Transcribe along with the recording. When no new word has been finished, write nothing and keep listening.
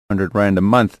R100 a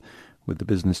month, with the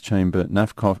business chamber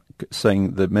Nafcoc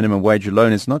saying the minimum wage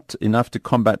alone is not enough to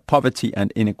combat poverty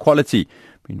and inequality.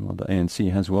 Meanwhile, the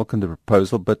ANC has welcomed the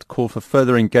proposal but called for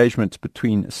further engagement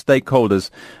between stakeholders.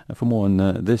 For more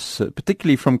on this,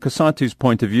 particularly from COSATU's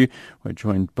point of view, we're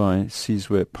joined by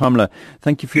Sizwe Pamla.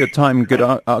 Thank you for your time.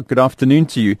 Good afternoon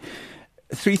to you.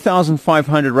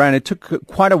 3,500 Rand, it took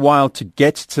quite a while to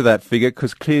get to that figure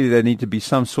because clearly there need to be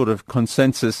some sort of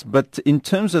consensus. But in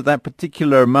terms of that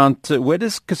particular amount, where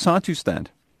does COSATU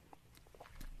stand?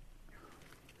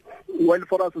 Well,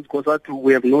 for us as COSATU,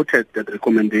 we have noted the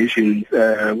recommendations. We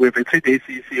have a 3-day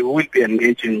CC. We will be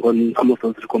engaging on some of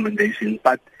those recommendations.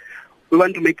 But we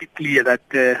want to make it clear that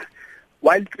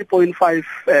while 3.5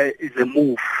 is a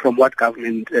move from what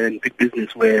government and big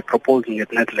business were proposing at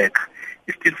Netlec,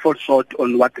 it still falls short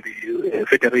on what the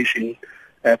Federation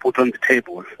put on the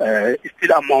table. It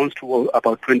still amounts to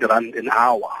about 20 Rand an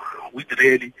hour, which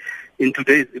really, in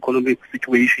today's economic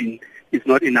situation, is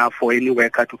not enough for any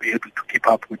worker to be able to keep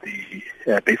up with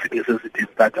the basic necessities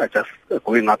that are just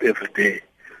going up every day.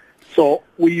 So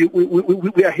we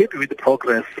are happy with the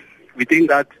progress. We think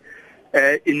that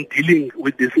in dealing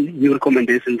with these new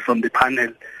recommendations from the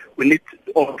panel, we need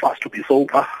all of us to be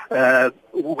sober.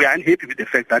 We are unhappy with the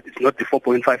fact that it's not the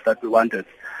 4.5 that we wanted.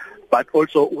 But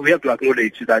also, we have to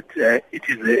acknowledge that it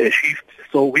is a shift.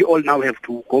 So we all now have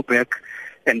to go back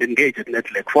and engage at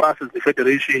Netlec. For us as the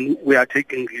Federation, we are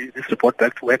taking this report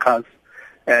back to workers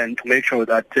and to make sure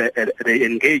that they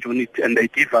engage on it and they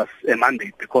give us a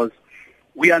mandate, because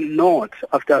we are not,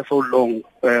 after so long,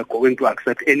 going to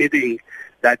accept anything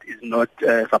that is not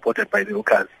supported by the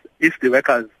workers. If the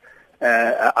workers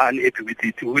are unhappy with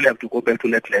it, we will have to go back to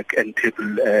Netlec and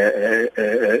table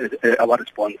our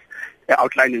response,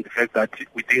 outlining the fact that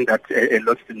we think that a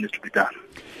lot still needs to be done.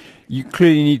 You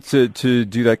clearly need to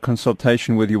do that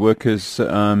consultation with your workers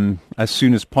as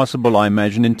soon as possible, I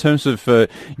imagine. In terms of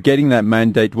getting that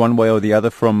mandate one way or the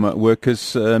other from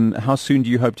workers, how soon do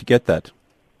you hope to get that?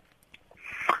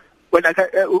 Well, like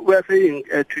we are saying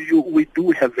to you, we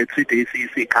do have a 3-day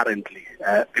CC currently,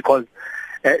 because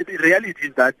the reality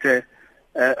is that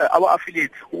our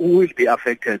affiliates who will be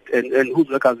affected and whose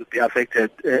workers will be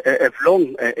affected have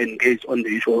long engaged on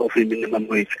the issue of the minimum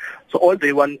wage. So all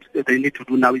they need to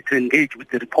do now is to engage with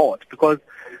the report, because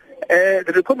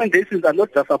the recommendations are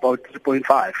not just about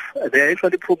 3.5. They are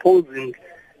actually proposing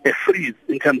a freeze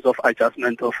in terms of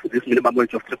adjustment of this minimum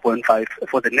wage of 3.5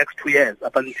 for the next 2 years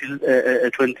up until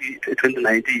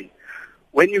 2019.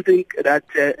 When you think that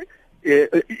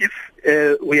if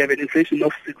we have an inflation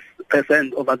of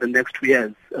 6% over the next 2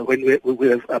 years, when we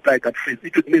have applied that freeze,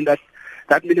 it would mean that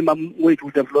that minimum wage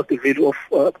would have lost a value of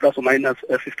plus or minus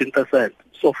 15%.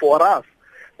 So for us,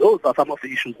 those are some of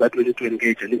the issues that we need to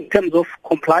engage in. In terms of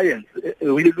compliance,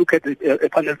 when you look at a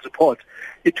panel's report,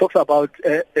 it talks about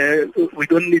we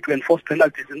don't need to enforce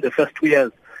penalties in the first 2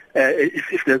 years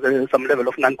if there's some level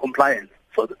of non-compliance.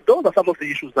 So those are some of the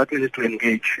issues that we need to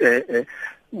engage.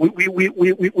 We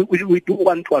do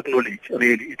want to acknowledge,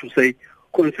 really, to say,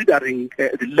 considering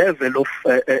the level of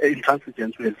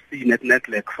intransigence we have seen at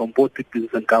Netlec from both big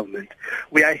business and government,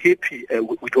 we are happy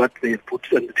with what they have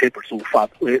put on the table so far.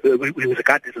 We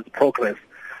regard this as progress.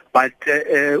 But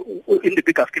in the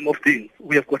bigger scheme of things,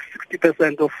 we have got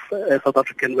 60% of South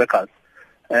African workers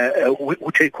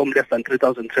who take home less than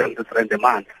 3,300 Rand a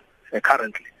month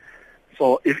currently.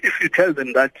 So if you tell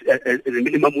them that the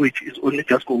minimum wage is only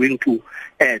just going to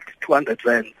add 200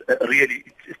 Rand, really,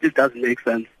 it still doesn't make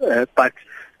sense. But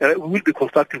we will be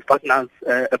constructive partners,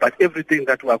 but everything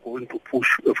that we are going to push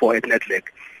for at Netlec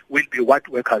will be what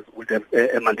workers would have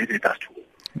mandated us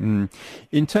to.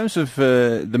 In terms of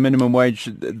the minimum wage,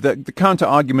 the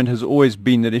counter-argument has always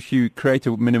been that if you create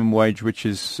a minimum wage which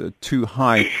is too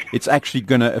high, it's actually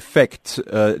going to affect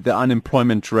the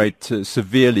unemployment rate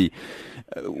severely.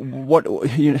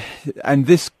 And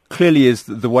this clearly is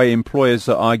the way employers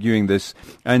are arguing this.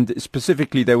 And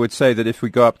specifically, they would say that if we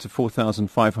go up to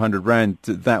 4,500 Rand,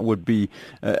 that would be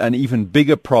an even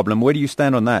bigger problem. Where do you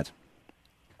stand on that?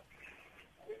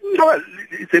 Well,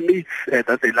 it's a myth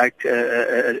that they like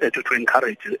to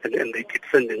encourage, and they keep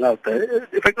sending out.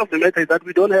 The fact of the matter is that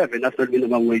we don't have a national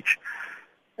minimum wage,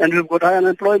 and we've got high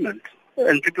unemployment,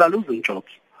 and people are losing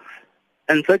jobs.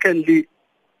 And secondly,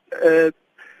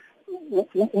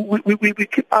 we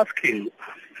keep asking,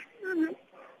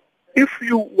 if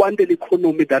you want an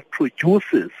economy that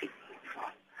produces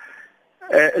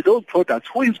those products,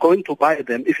 who is going to buy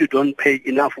them if you don't pay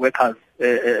enough workers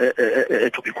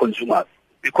to be consumers?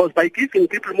 Because by giving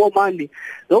people more money,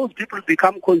 those people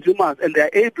become consumers and they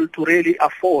are able to really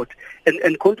afford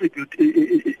and contribute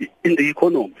in the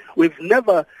economy. We've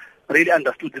never really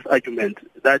understood this argument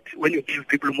that when you give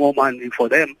people more money for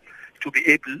them to be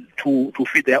able to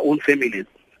feed their own families,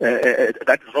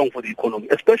 that is wrong for the economy,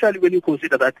 especially when you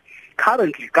consider that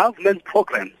currently government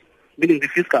programs, meaning the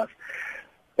fiscals,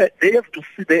 they have to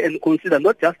sit there and consider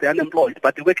not just the unemployed,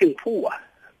 but the working poor,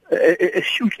 a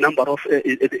huge number of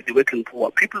the working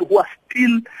poor, people who are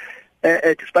still,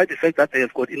 despite the fact that they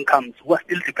have got incomes, who are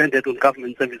still dependent on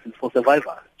government services for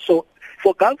survival. So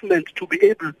for government to be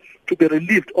able to be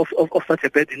relieved of such a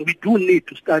burden, we do need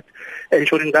to start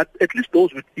ensuring that at least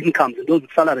those with incomes and those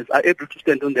with salaries are able to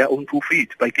stand on their own 2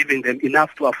 feet by giving them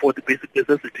enough to afford the basic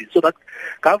necessities, so that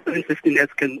government safety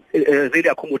nets can really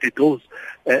accommodate those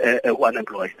who are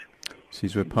unemployed.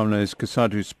 Sizwe Pamela is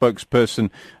COSATU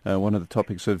spokesperson, one of the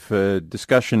topics of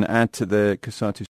discussion at the COSATU